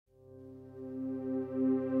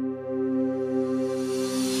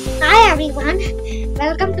everyone,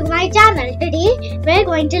 welcome to my channel. Today we're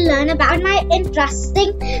going to learn about my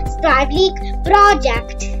interesting Scribe League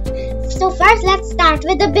project. So first let's start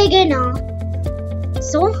with the beginner.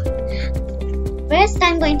 So first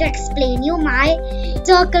I'm going to explain you my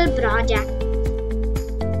circle project.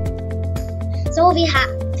 So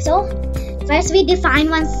first we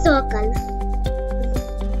define one circle.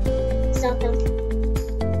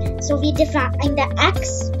 So we define the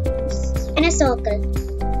X in a circle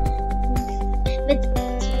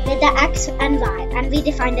with the X and Y, and we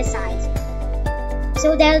define the size.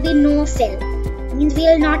 So there will be no fill. Means we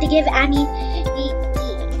will not give any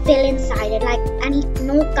fill inside it, like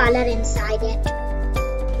no color inside it.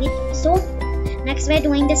 So next we're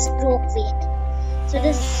doing the stroke weight. So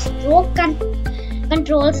the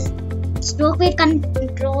stroke weight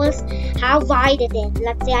controls how wide it is.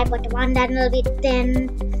 Let's say I put 1, then it will be thin.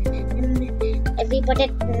 If we put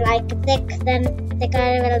it like thick, then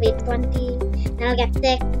thicker will be 20. Then it'll get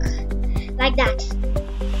thick, like that.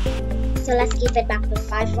 So let's keep it back to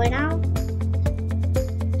 5 for now.